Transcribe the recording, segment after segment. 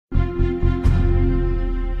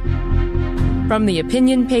From the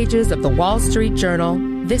opinion pages of the Wall Street Journal,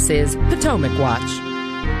 this is Potomac Watch.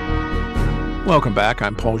 Welcome back.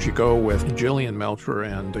 I'm Paul Gigot with Jillian Melcher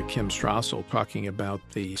and Kim Strassel talking about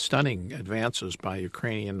the stunning advances by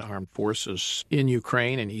Ukrainian armed forces in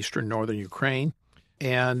Ukraine and eastern northern Ukraine.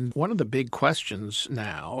 And one of the big questions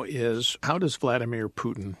now is, how does Vladimir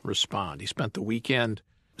Putin respond? He spent the weekend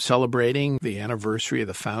celebrating the anniversary of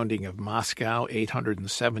the founding of Moscow,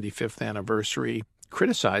 875th anniversary,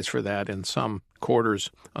 criticized for that in some quarters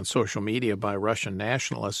on social media by Russian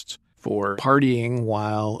nationalists for partying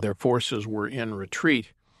while their forces were in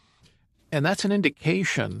retreat. And that's an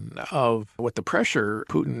indication of what the pressure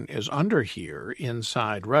Putin is under here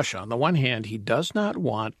inside Russia. On the one hand, he does not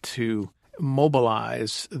want to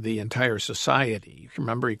mobilize the entire society.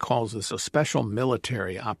 Remember, he calls this a special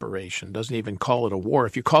military operation, doesn't even call it a war.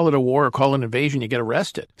 If you call it a war or call it an invasion, you get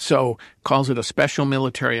arrested. So calls it a special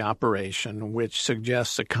military operation, which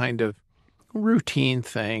suggests a kind of routine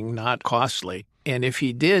thing, not costly. And if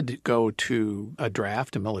he did go to a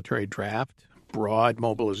military draft, broad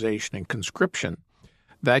mobilization and conscription,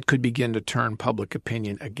 that could begin to turn public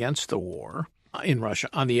opinion against the war in Russia.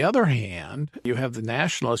 On the other hand, you have the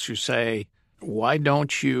nationalists who say, why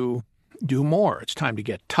don't you do more? It's time to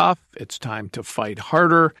get tough. It's time to fight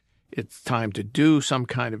harder. It's time to do some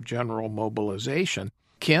kind of general mobilization.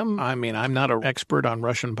 Kim, I'm not an expert on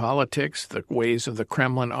Russian politics. The ways of the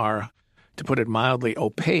Kremlin are, to put it mildly,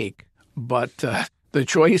 opaque. But the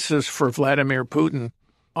choices for Vladimir Putin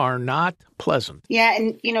are not pleasant. Yeah,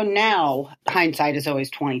 and now hindsight is always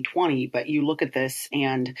 20/20, but you look at this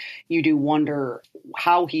and you do wonder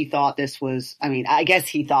how he thought this was. I guess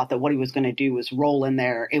he thought that what he was going to do was roll in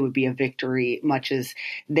there. It would be a victory, much as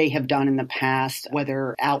they have done in the past,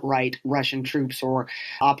 whether outright Russian troops or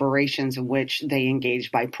operations in which they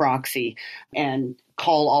engaged by proxy, and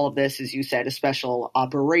call all of this, as you said, a special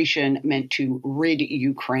operation meant to rid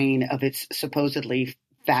Ukraine of its supposedly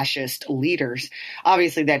fascist leaders.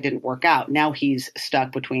 Obviously, that didn't work out. Now he's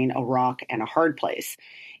stuck between a rock and a hard place.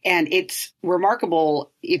 And it's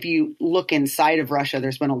remarkable, if you look inside of Russia,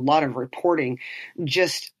 there's been a lot of reporting,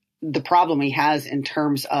 just the problem he has in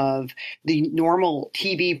terms of the normal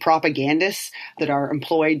TV propagandists that are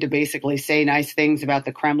employed to basically say nice things about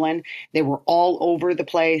the Kremlin. They were all over the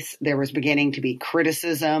place. There was beginning to be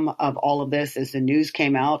criticism of all of this as the news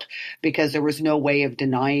came out, because there was no way of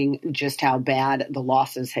denying just how bad the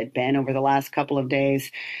losses had been over the last couple of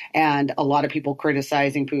days. And a lot of people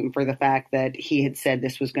criticizing Putin for the fact that he had said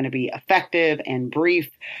this was going to be effective and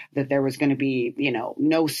brief, that there was going to be,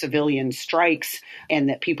 no civilian strikes, and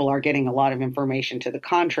that people are getting a lot of information to the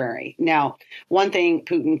contrary. Now, one thing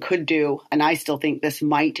Putin could do, and I still think this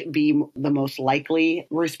might be the most likely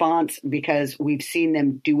response, because we've seen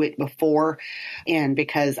them do it before, and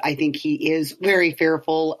because I think he is very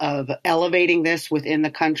fearful of elevating this within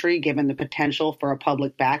the country, given the potential for a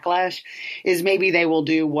public backlash, is maybe they will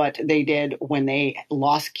do what they did when they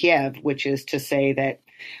lost Kiev, which is to say that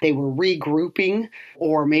they were regrouping,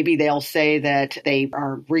 or maybe they'll say that they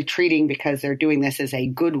are retreating because they're doing this as a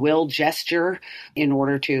goodwill gesture in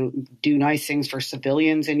order to do nice things for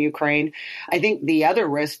civilians in Ukraine. I think the other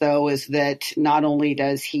risk, though, is that not only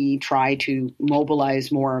does he try to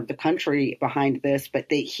mobilize more of the country behind this, but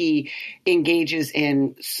that he engages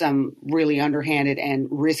in some really underhanded and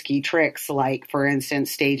risky tricks, like, for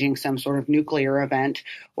instance, staging some sort of nuclear event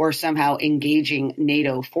or somehow engaging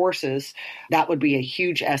NATO forces. That would be a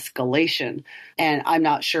huge escalation. And I'm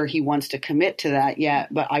not sure he wants to commit to that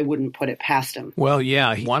yet, but I wouldn't put it past him. Well,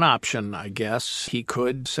 yeah, one option, I guess, he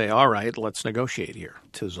could say, all right, let's negotiate here.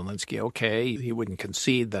 To Zelensky, okay, he wouldn't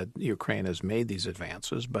concede that Ukraine has made these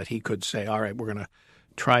advances, but he could say, all right, we're going to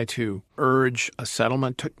try to urge a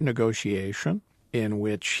settlement negotiation in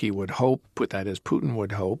which he would hope, that is, Putin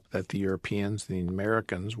would hope, that the Europeans, the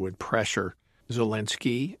Americans would pressure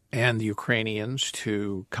Zelensky and the Ukrainians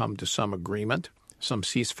to come to some agreement, some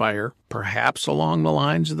ceasefire, perhaps along the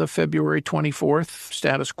lines of the February 24th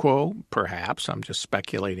status quo, perhaps. I'm just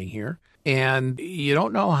speculating here. And you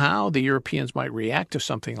don't know how the Europeans might react to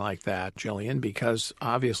something like that, Jillian, because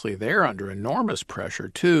obviously they're under enormous pressure,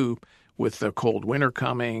 too, with the cold winter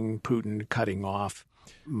coming, Putin cutting off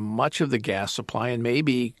much of the gas supply, and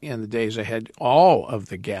maybe in the days ahead, all of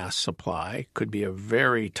the gas supply. Could be a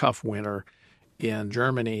very tough winter in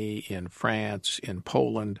Germany, in France, in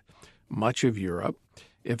Poland, much of Europe,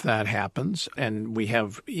 if that happens. And we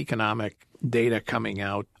have economic data coming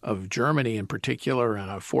out of Germany in particular, and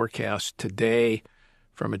a forecast today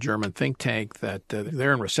from a German think tank that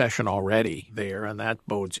they're in recession already there, and that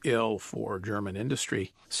bodes ill for German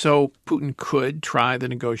industry. So Putin could try the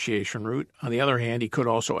negotiation route. On the other hand, he could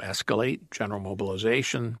also escalate general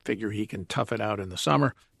mobilization, figure he can tough it out in the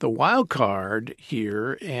summer. The wild card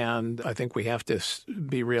here, and I think we have to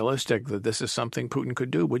be realistic that this is something Putin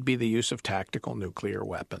could do, would be the use of tactical nuclear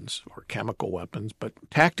weapons or chemical weapons, but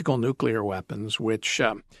tactical nuclear weapons, which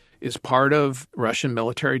is part of Russian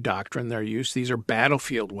military doctrine. Their use, these are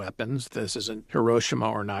battlefield weapons. This isn't Hiroshima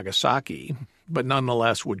or Nagasaki, but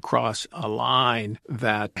nonetheless would cross a line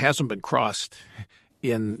that hasn't been crossed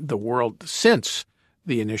in the world since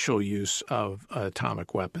the initial use of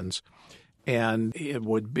atomic weapons. And it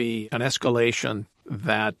would be an escalation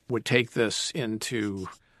that would take this into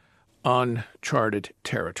uncharted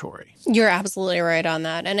territory. You're absolutely right on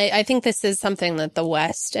that. And I think this is something that the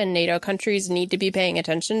West and NATO countries need to be paying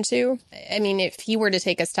attention to. I mean, if he were to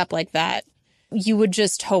take a step like that, you would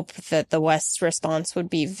just hope that the West's response would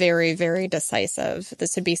be very, very decisive.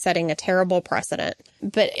 This would be setting a terrible precedent.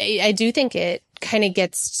 But I do think it kind of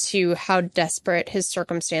gets to how desperate his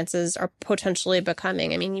circumstances are potentially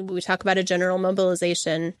becoming. I mean, we talk about a general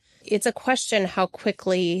mobilization. It's a question how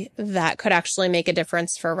quickly that could actually make a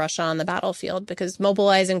difference for Russia on the battlefield, because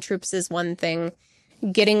mobilizing troops is one thing.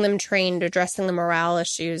 Getting them trained, addressing the morale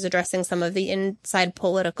issues, addressing some of the inside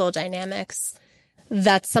political dynamics,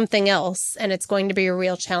 that's something else, and it's going to be a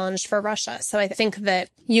real challenge for Russia. So I think that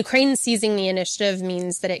Ukraine seizing the initiative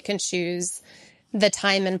means that it can choose the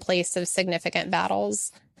time and place of significant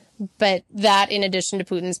battles. But that, in addition to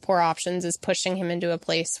Putin's poor options, is pushing him into a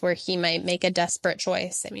place where he might make a desperate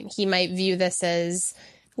choice. I mean, he might view this as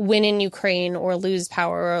win in Ukraine or lose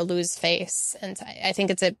power or lose face. And I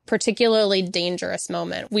think it's a particularly dangerous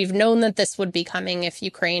moment. We've known that this would be coming if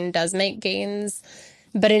Ukraine does make gains,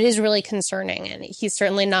 but it is really concerning. And he's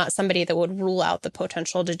certainly not somebody that would rule out the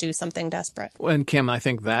potential to do something desperate. And Kim, I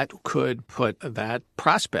think that could put that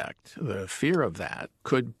prospect, the fear of that,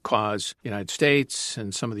 could cause the United States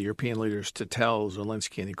and some of the European leaders to tell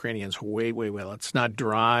Zelensky and the Ukrainians, wait, let's not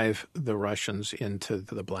drive the Russians into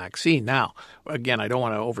the Black Sea. Now, again, I don't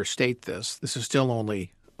want to overstate this. This is still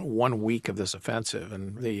only 1 week of this offensive,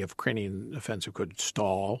 and the Ukrainian offensive could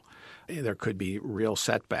stall. There could be real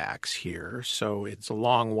setbacks here. So it's a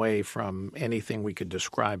long way from anything we could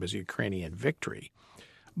describe as a Ukrainian victory.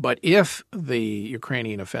 But if the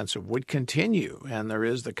Ukrainian offensive would continue, and there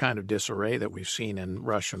is the kind of disarray that we've seen in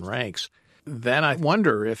Russian ranks, then I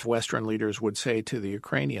wonder if Western leaders would say to the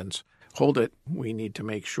Ukrainians, hold it, we need to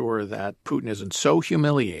make sure that Putin isn't so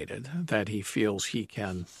humiliated that he feels he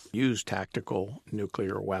can use tactical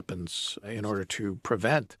nuclear weapons in order to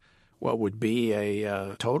prevent what would be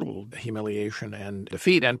a total humiliation and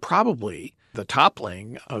defeat, and probably the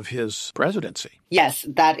toppling of his presidency. Yes,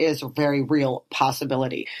 that is a very real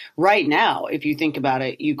possibility. Right now, if you think about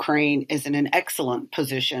it, Ukraine is in an excellent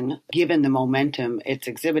position given the momentum it's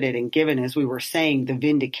exhibited and given, as we were saying, the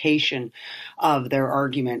vindication of their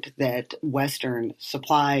argument that Western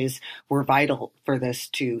supplies were vital for this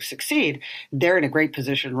to succeed. They're in a great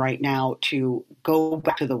position right now to go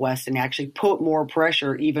back to the West and actually put more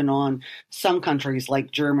pressure even on some countries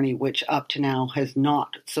like Germany, which up to now has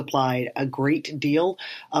not supplied a great deal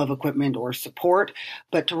of equipment or support,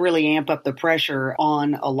 but to really amp up the pressure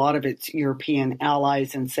on a lot of its European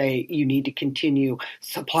allies and say, you need to continue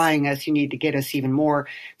supplying us, you need to get us even more.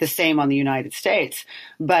 The same on the United States.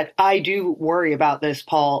 But I do worry about this,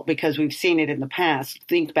 Paul, because we've seen it in the past.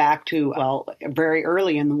 Think back to, very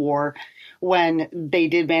early in the war, when they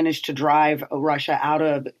did manage to drive Russia out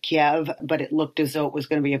of Kiev, but it looked as though it was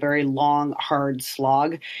going to be a very long, hard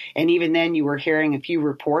slog. And even then, you were hearing a few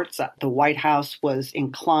reports that the White House was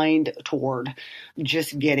inclined toward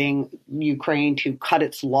just getting Ukraine to cut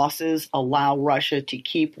its losses, allow Russia to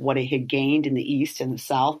keep what it had gained in the east and the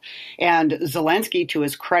south. And Zelensky, to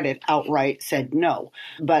his credit, outright said no.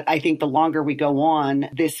 But I think the longer we go on,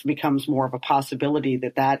 this becomes more of a possibility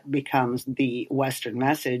that becomes the Western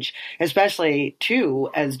message, especially too,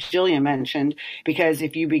 as Jillian mentioned, because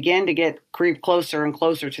if you begin to creep closer and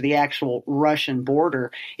closer to the actual Russian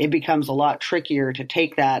border, it becomes a lot trickier to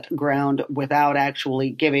take that ground without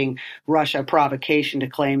actually giving Russia provocation to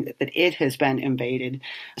claim that it has been invaded.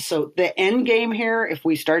 So the end game here, if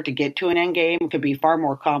we start to get to an end game, could be far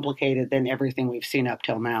more complicated than everything we've seen up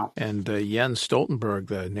till now. And Jens Stoltenberg,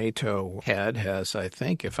 the NATO head, has, I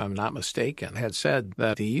think, if I'm not mistaken, had said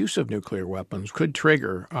that the use of nuclear weapons could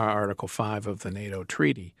trigger Article 5 of the NATO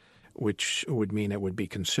treaty, which would mean it would be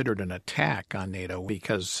considered an attack on NATO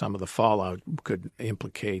because some of the fallout could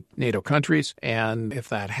implicate NATO countries. And if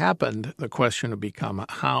that happened, the question would become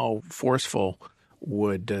how forceful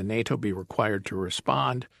would NATO be required to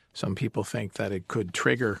respond? Some people think that it could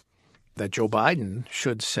trigger that Joe Biden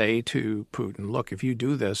should say to Putin, look, if you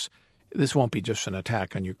do this, this won't be just an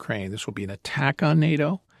attack on Ukraine. This will be an attack on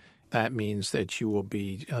NATO. That means that you will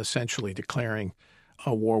be essentially declaring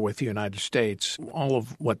a war with the United States. All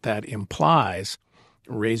of what that implies,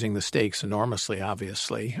 raising the stakes enormously,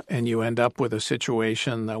 obviously, and you end up with a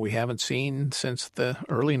situation that we haven't seen since the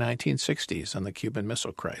early 1960s and the Cuban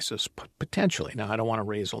Missile Crisis, potentially. Now, I don't want to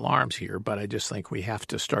raise alarms here, but I just think we have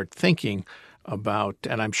to start thinking about,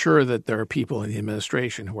 and I'm sure that there are people in the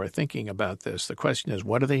administration who are thinking about this. The question is,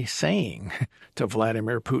 what are they saying to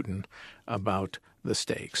Vladimir Putin about the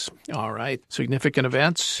stakes? All right. Significant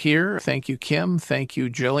events here. Thank you, Kim. Thank you,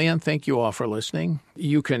 Jillian. Thank you all for listening.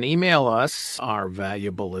 You can email us, our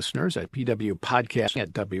valuable listeners, at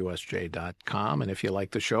pwpodcast@wsj.com. And if you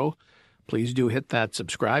like the show, please do hit that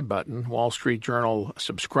subscribe button. Wall Street Journal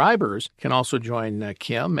subscribers can also join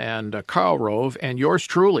Kim and Karl Rove and yours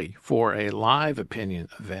truly for a live opinion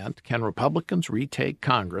event. Can Republicans retake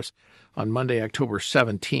Congress on Monday, October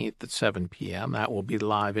 17th at 7 p.m.? That will be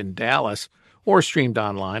live in Dallas or streamed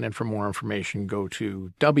online. And for more information, go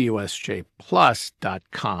to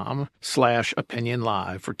wsjplus.com/opinion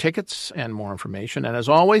live for tickets and more information. And as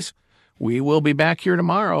always, we will be back here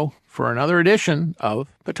tomorrow for another edition of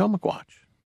Potomac Watch.